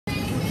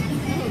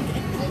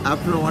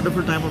After a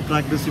wonderful time of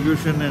tract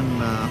distribution, and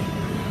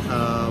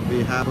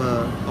we have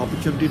an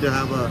opportunity to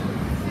have a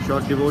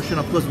short devotion.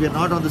 Of course, we are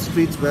not on the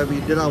streets where we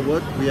did our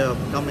work. We have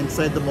come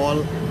inside the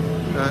mall.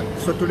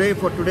 So today,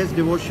 for today's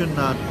devotion,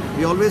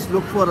 we always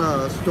look for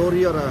a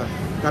story or a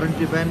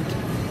current event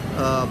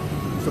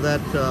so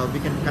that we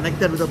can connect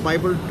that with the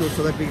Bible,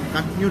 so that we can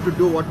continue to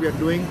do what we are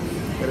doing,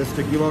 that is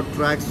to give out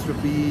tracts, to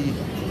be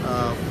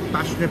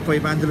passionate for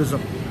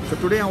evangelism. So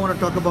today I want to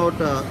talk about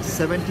a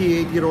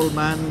 78-year-old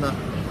man.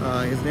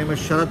 His name is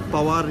Sharad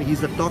Pawar. He's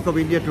the talk of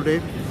India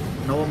today.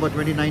 November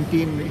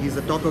 2019, he's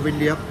the talk of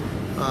India.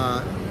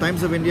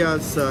 Times of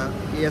India's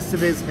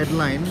yesterday's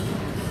headline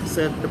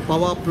said,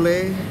 Pawar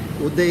play,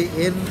 Uday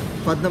in,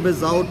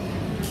 Fadnabis out,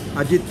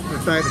 Ajit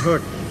retired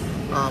hurt.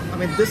 I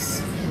mean,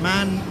 this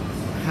man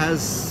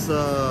has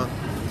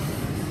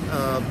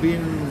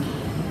been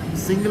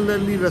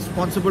singularly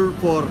responsible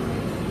for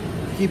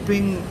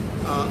keeping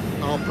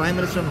our Prime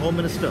Minister and Home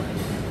Minister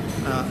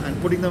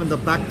and putting them in the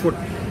back foot.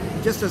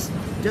 Just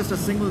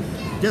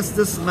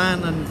this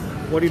man and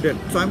what he did.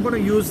 So I'm going to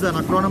use an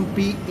acronym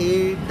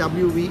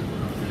P-A-W-V-A-R,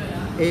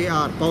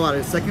 Pawar,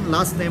 his second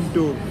last name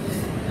to,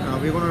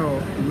 we're going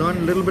to learn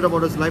a little bit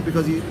about his life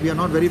because we are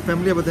not very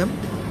familiar with him.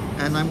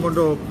 And I'm going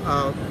to,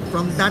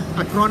 from that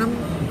acronym,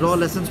 draw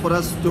lessons for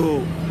us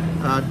to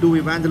do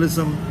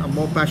evangelism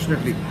more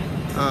passionately.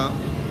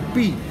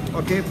 P,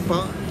 okay,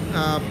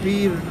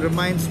 P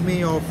reminds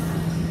me of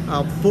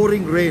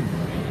pouring rain.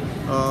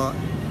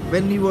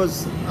 When he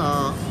was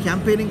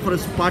campaigning for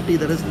his party,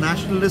 that is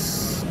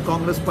Nationalist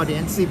Congress Party,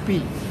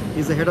 NCP,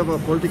 he's the head of a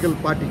political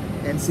party,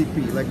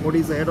 NCP, like Modi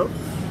is the head of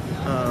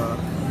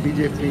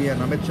BJP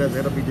and Amit Shah is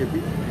the head of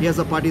BJP. He has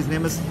a party, his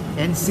name is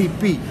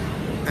NCP.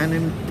 And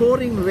in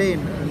pouring rain,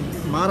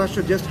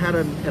 Maharashtra just had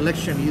an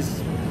election,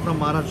 he's from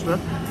Maharashtra.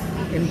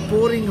 In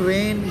pouring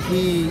rain,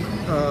 he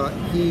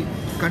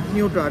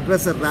continued to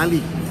address a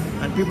rally,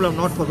 and people have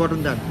not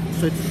forgotten that.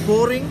 So it's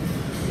pouring,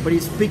 but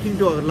he's speaking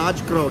to a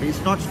large crowd.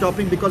 He's not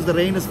stopping because the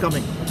rain is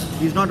coming.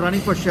 He's not running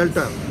for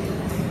shelter.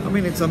 I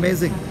mean, it's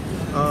amazing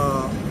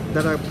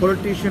that a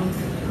politician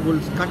will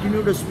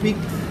continue to speak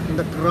in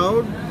the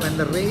crowd when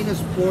the rain is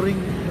pouring,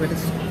 when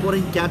it's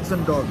pouring cats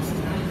and dogs.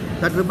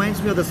 That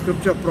reminds me of the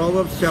scripture,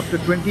 Proverbs chapter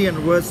 20 and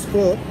verse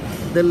 4.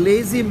 The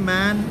lazy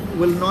man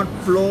will not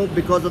plow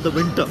because of the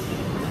winter.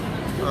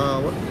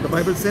 The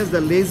Bible says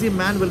the lazy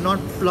man will not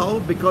plow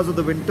because of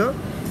the winter.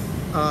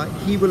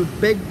 He will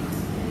beg,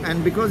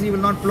 and because he will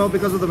not plow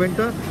because of the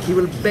winter, he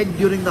will beg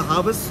during the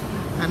harvest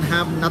and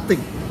have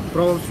nothing.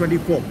 Proverbs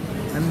 24.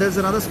 And there's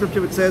another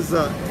scripture which says,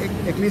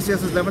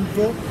 Ecclesiastes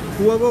 11:4,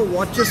 whoever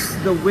watches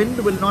the wind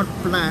will not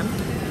plant,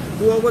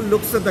 whoever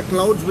looks at the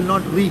clouds will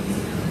not reap.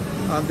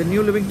 The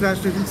New Living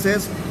Translation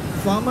says,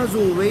 farmers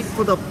who wait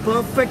for the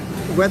perfect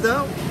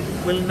weather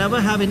will never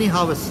have any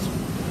harvest.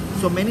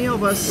 So many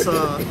of us,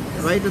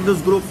 right in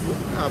this group,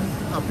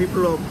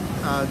 people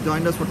who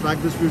joined us for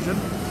tract distribution,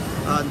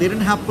 they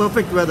didn't have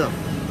perfect weather.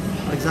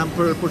 For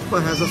example,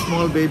 Pushpa has a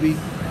small baby.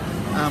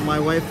 My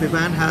wife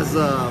Vivan has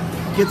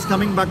kids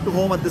coming back to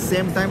home at the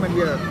same time, and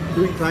we are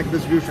doing tract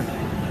distribution.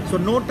 So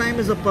no time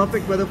is a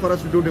perfect weather for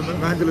us to do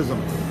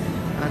evangelism.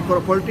 And for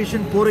a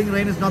politician, pouring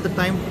rain is not the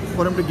time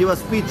for him to give a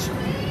speech.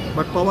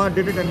 But Pawar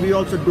did it, and we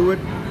also do it.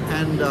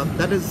 And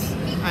that is,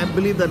 I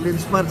believe, that will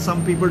inspire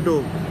some people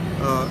to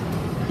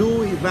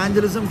do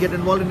evangelism, get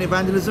involved in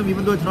evangelism,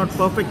 even though it's not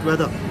perfect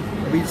weather.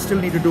 We still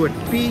need to do it.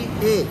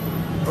 P.A.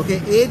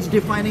 Okay, age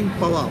defining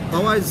Pawar.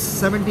 Pawar is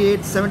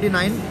 78,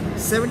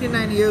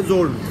 79 years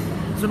old.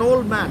 He's an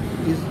old man.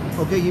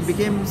 He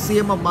became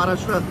CM of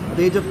Maharashtra at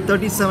the age of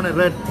 37, I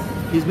read.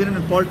 He's been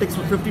in politics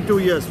for 52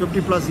 years,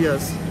 50 plus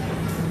years.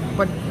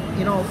 But,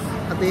 you know,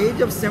 at the age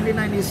of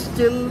 79, he's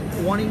still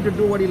wanting to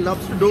do what he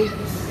loves to do,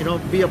 you know,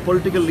 be a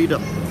political leader.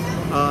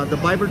 The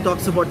Bible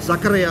talks about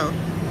Zachariah,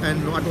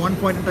 and at one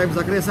point in time,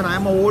 Zachariah said,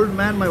 I'm an old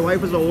man, my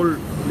wife is an old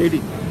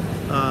lady.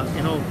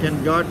 You know,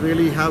 can God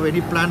really have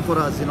any plan for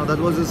us? You know, that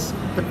was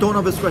the tone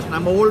of his question.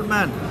 I'm an old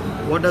man.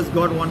 What does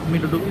God want me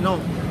to do? You know,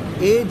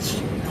 age.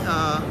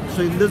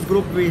 So in this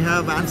group, we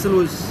have Ansel,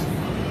 who is,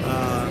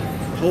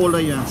 how old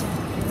are you, Ansel?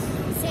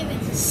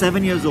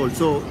 7 years old.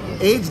 So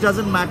age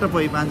doesn't matter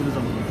for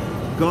evangelism.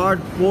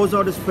 God pours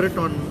out His Spirit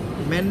on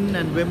men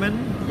and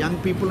women, young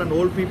people and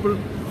old people,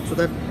 so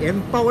that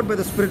empowered by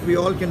the Spirit, we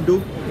all can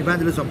do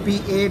evangelism.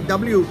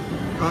 P-A-W.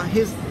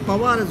 His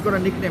Pawar has got a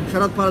nickname.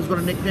 Sharad Pawar has got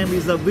a nickname.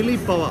 He's a Willy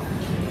Pawar.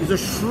 He's a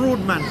shrewd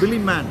man, Willy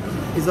man.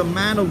 He's a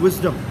man of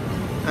wisdom.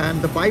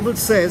 And the Bible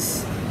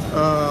says,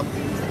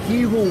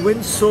 he who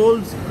wins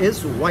souls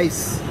is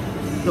wise.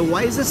 The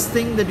wisest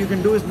thing that you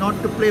can do is not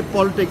to play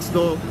politics,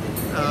 though.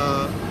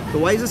 The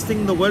wisest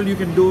thing in the world you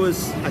can do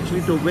is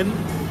actually to win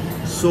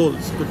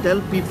souls, to tell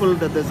people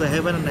that there's a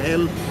heaven and a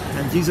hell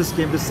and Jesus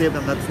came to save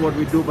them. That's what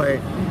we do by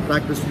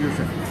tract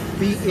distribution.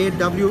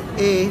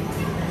 P-A-W-A,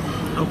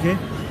 okay.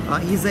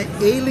 He's an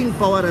ailing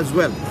Pawar as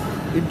well.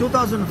 In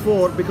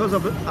 2004, because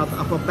of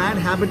a bad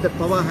habit that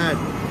Pawar had,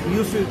 he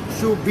used to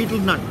chew betel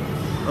nut.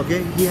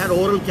 Okay, he had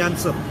oral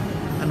cancer,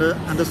 and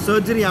the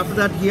surgery after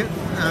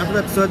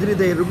that, surgery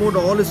they removed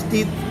all his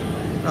teeth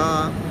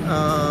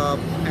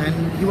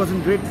and he was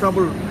in great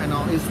trouble.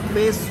 His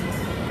face,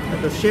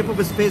 the shape of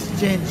his face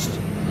changed.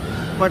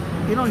 But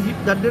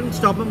that didn't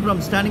stop him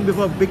from standing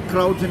before big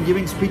crowds and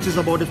giving speeches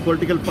about his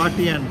political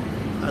party and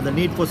the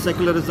need for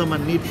secularism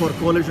and need for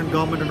coalition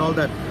government and all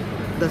that.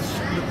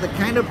 The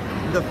kind of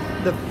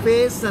the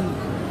face and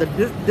the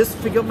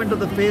disfigurement of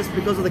the face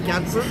because of the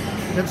cancer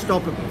didn't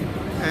stop him.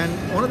 And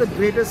one of the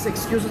greatest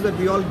excuses that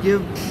we all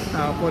give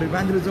for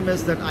evangelism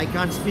is that I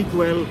can't speak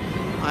well,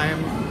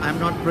 I'm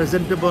not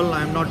presentable,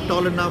 I'm not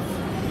tall enough,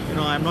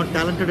 I'm not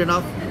talented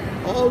enough.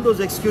 All those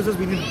excuses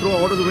we need to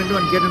throw out of the window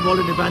and get involved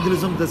in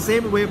evangelism. The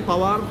same way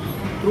Pawar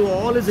threw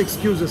all his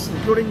excuses,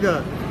 including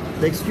the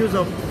excuse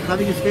of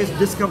having his face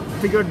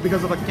disfigured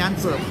because of a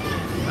cancer.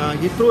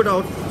 He threw it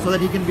out so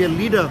that he can be a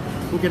leader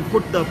who can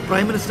put the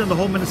Prime Minister and the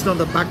Home Minister on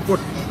the back foot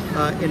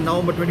in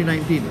November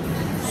 2019.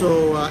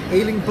 So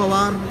ailing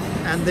Pawar,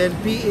 and then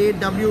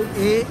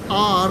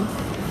P-A-W-A-R,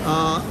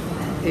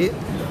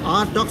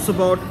 R talks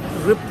about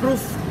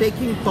reproof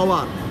taking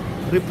Pawar.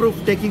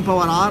 Reproof taking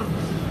Pawar. R.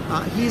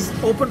 He's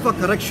open for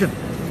correction.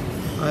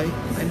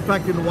 In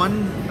fact,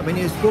 when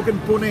he spoke in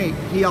Pune,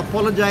 he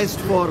apologized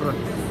for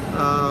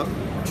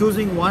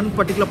choosing one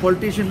particular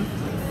politician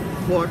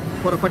for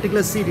a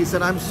particular seat. He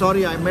said, "I'm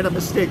sorry, I made a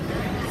mistake."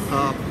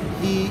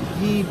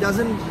 He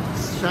doesn't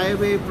shy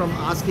away from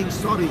asking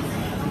sorry.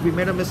 If he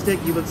made a mistake,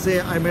 he will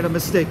say, "I made a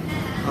mistake."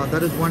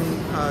 That is one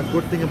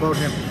good thing about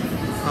him.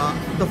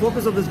 The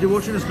focus of this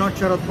devotion is not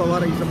Sharad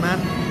Pawar. He's a man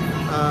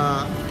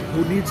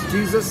who needs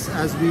Jesus,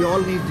 as we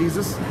all need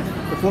Jesus.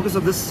 The focus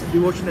of this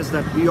devotion is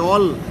that we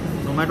all,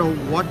 no matter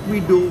what we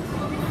do,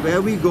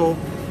 where we go,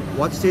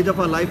 what stage of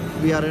our life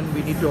we are in,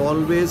 we need to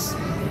always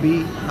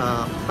be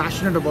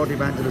passionate about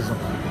evangelism.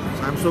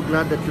 So I'm so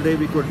glad that today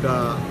we could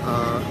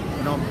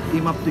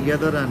team up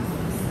together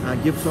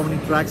and give so many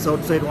tracts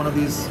outside one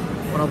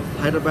of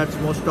Hyderabad's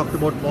most talked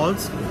about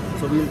malls.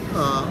 So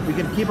we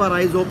can keep our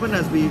eyes open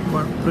as we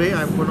pray.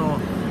 I'm going to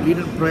lead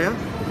in prayer,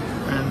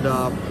 and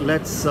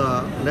let's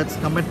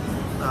commit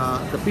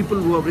the people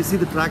who have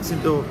received the tracts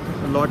into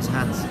the Lord's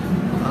hands.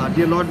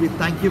 Dear Lord, we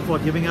thank you for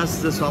giving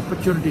us this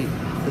opportunity,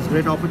 this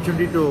great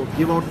opportunity to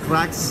give out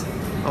tracts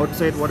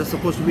outside what is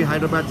supposed to be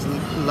Hyderabad's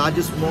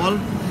largest mall.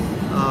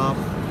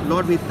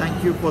 Lord, we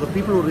thank you for the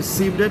people who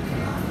received it.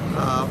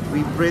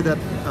 We pray that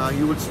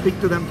you will speak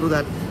to them through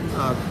that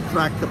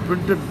tract. The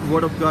printed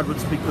word of God will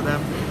speak to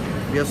them.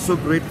 We are so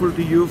grateful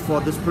to you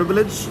for this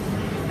privilege,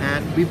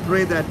 and we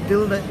pray that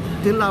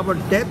till our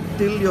death,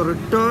 till your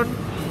return,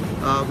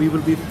 we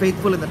will be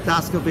faithful in the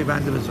task of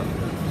evangelism.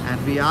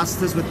 And we ask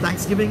this with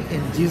thanksgiving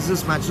in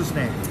Jesus' matchless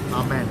name.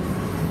 Amen.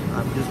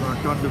 I'm just going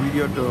to turn the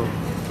video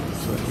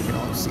so you can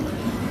all see that.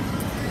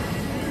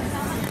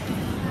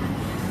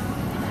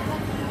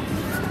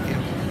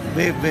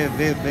 Wave, wave,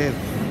 wave, wave.